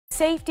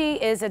Safety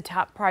is a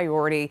top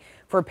priority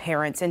for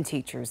parents and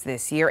teachers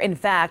this year. In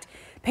fact,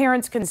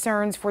 parents'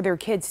 concerns for their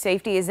kids'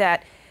 safety is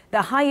at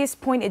the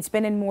highest point it's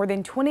been in more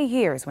than 20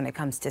 years when it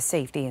comes to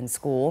safety in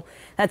school.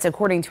 That's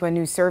according to a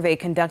new survey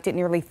conducted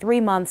nearly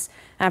 3 months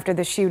after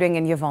the shooting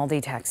in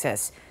Uvalde,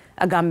 Texas.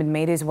 A gunman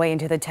made his way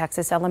into the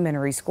Texas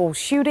elementary school,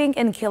 shooting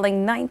and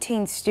killing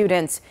 19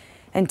 students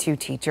and 2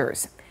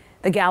 teachers.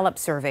 The Gallup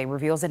survey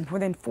reveals that more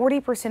than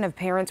 40% of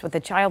parents with a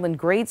child in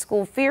grade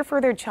school fear for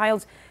their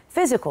child's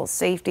physical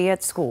safety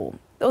at school.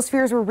 Those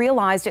fears were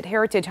realized at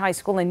Heritage High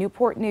School in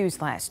Newport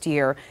News last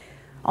year.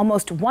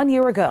 Almost 1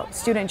 year ago,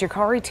 student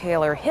Jakari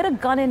Taylor hid a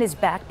gun in his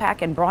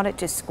backpack and brought it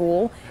to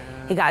school.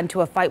 He got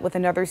into a fight with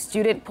another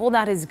student, pulled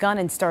out his gun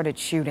and started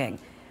shooting.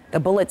 The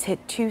bullets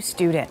hit 2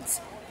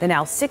 students. The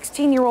now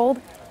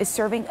 16-year-old is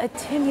serving a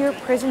 10-year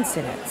prison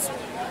sentence.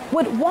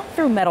 Would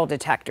walk-through metal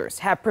detectors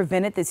have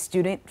prevented this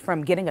student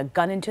from getting a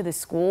gun into the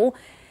school?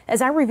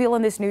 As I reveal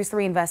in this News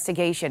 3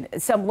 investigation,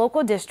 some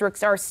local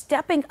districts are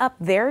stepping up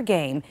their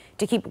game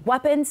to keep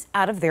weapons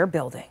out of their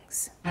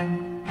buildings.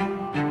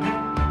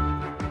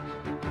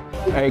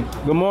 Hey,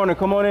 good morning.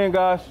 Come on in,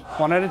 guys.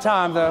 One at a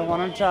time, though. One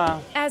at a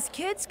time. As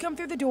kids come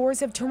through the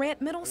doors of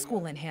Tarrant Middle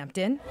School in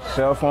Hampton,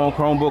 Cell phone,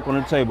 Chromebook on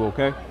the table,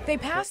 okay? they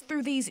pass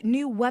through these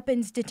new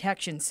weapons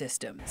detection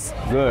systems.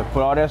 Good.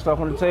 Put all that stuff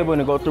on the table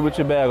and then go through with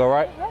your bag, all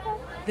right?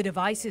 The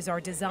devices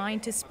are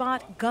designed to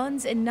spot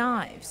guns and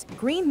knives.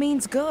 Green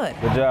means good.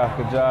 Good job,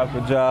 good job,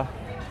 good job,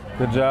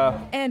 good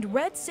job. And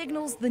red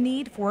signals the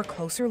need for a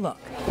closer look.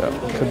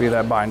 Yep, could be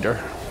that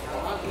binder.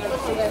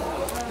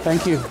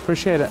 Thank you,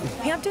 appreciate it.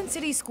 Hampton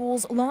City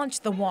Schools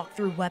launched the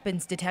walk-through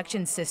weapons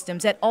detection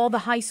systems at all the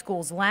high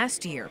schools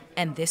last year.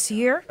 And this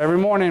year, Every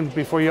morning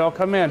before you all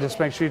come in, just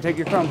make sure you take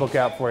your Chromebook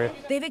out for you.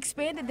 they've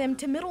expanded them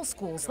to middle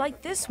schools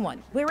like this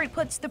one, where it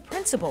puts the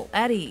principal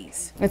at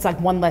ease. It's like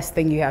one less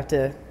thing you have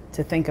to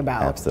think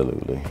about.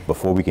 Absolutely.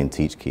 Before we can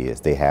teach kids,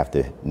 they have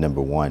to,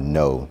 number one,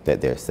 know that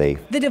they're safe.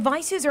 The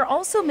devices are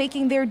also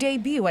making their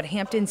debut at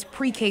Hampton's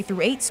pre-K through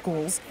 8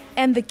 schools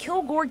and the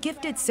Kilgore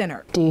Gifted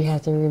Center. Do you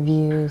have to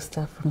review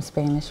stuff from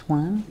Spanish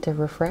 1 to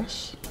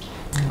refresh?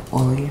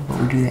 Already,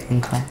 but we do that in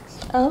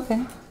class. Oh,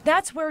 okay.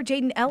 That's where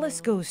Jaden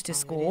Ellis goes to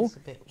school.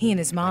 He and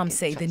his mom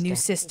say the new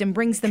system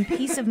brings them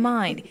peace of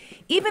mind,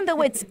 even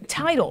though its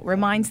title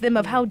reminds them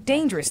of how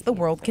dangerous the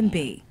world can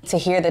be. To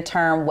hear the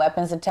term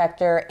weapons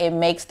detector, it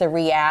makes the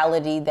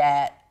reality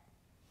that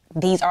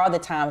these are the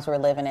times we're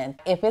living in.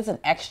 If it's an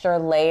extra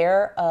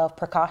layer of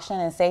precaution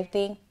and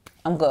safety,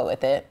 I'm good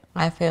with it.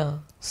 I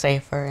feel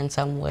safer in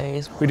some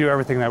ways. We do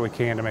everything that we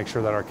can to make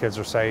sure that our kids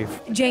are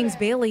safe. James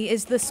Bailey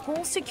is the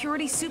school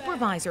security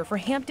supervisor for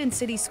Hampton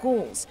City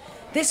Schools.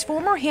 This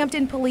former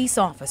Hampton police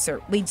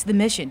officer leads the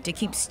mission to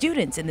keep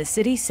students in the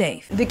city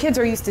safe. The kids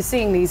are used to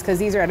seeing these because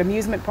these are at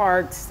amusement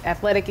parks,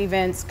 athletic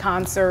events,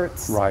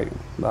 concerts. Right.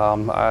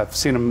 I've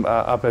seen them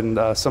up in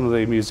some of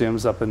the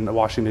museums up in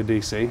Washington,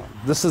 D.C.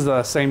 This is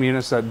the same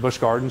units that Busch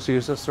Gardens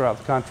uses throughout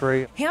the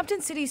country.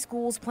 Hampton City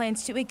Schools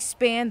plans to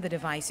expand the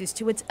devices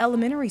to its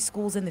elementary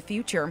schools in the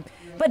future,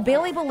 but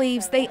Bailey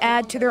believes they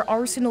add to their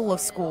arsenal of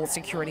school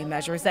security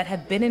measures that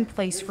have been in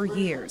place for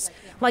years,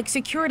 like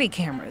security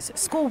cameras,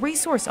 school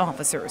resource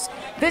officers,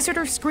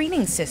 visitor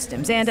screening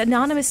systems, and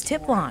anonymous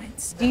tip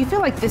lines. Do you feel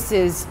like this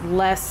is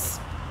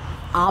less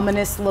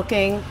ominous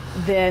looking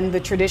than the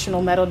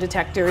traditional metal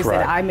detectors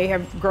Correct. that I may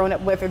have grown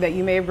up with or that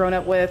you may have grown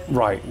up with?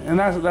 Right, and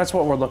that's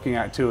what we're looking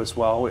at too as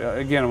well.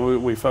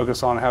 We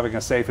focus on having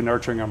a safe and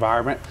nurturing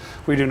environment.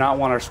 We do not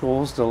want our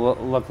schools to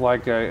look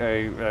like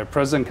a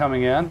prison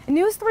coming in.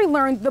 News 3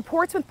 learned the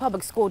Portsmouth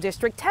Public School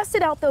District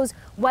tested out those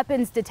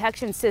weapons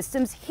detection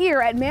systems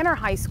here at Manor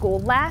High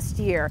School last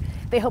year.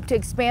 They hope to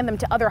expand them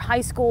to other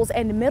high schools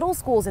and middle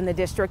schools in the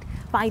district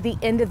by the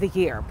end of the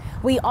year.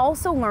 We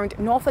also learned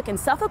Norfolk and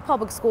Suffolk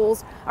Public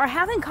Schools are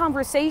having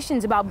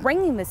conversations about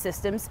bringing the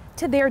systems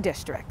to their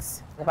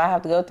districts. If I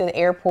have to go to the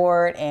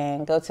airport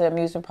and go to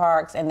amusement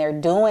parks and they're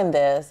doing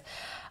this,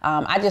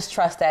 I just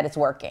trust that it's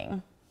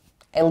working,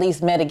 at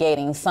least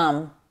mitigating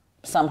some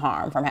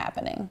harm from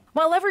happening.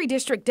 While every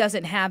district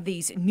doesn't have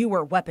these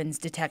newer weapons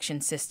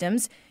detection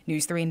systems,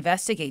 News 3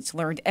 Investigates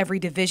learned every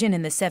division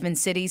in the 7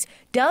 cities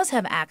does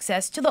have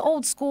access to the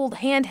old school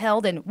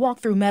handheld and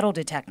walk-through metal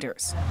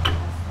detectors.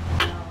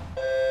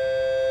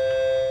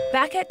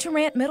 Back at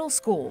Tarrant Middle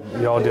School.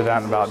 You all do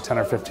that in about 10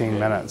 or 15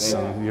 minutes,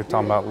 and you're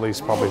talking about at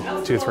least probably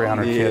 200 or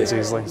 300 kids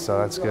easily, so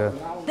that's good.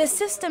 The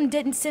system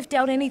didn't sift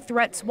out any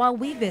threats while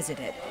we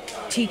visited.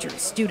 Teachers,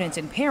 students,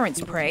 and parents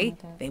pray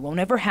they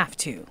won't ever have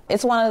to.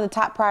 It's one of the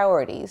top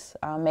priorities,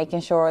 making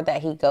sure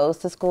that he goes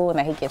to school and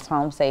that he gets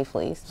home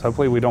safely. So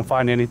hopefully we don't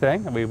find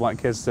anything, and we want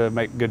kids to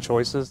make good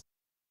choices.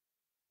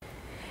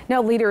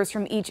 Now, leaders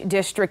from each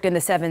district in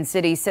the 7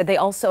 cities said they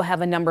also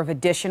have a number of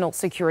additional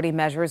security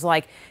measures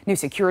like new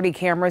security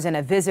cameras and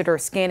a visitor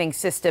scanning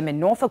system in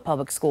Norfolk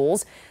Public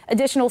Schools,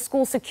 additional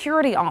school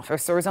security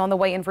officers on the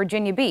way in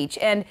Virginia Beach,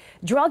 and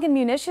drug and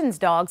munitions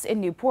dogs in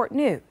Newport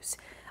News.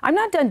 I'm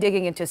not done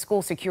digging into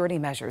school security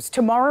measures.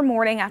 Tomorrow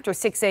morning after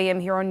 6 a.m.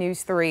 here on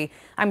News 3,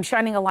 I'm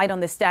shining a light on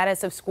the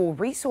status of school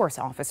resource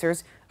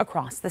officers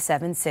across the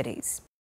 7 cities.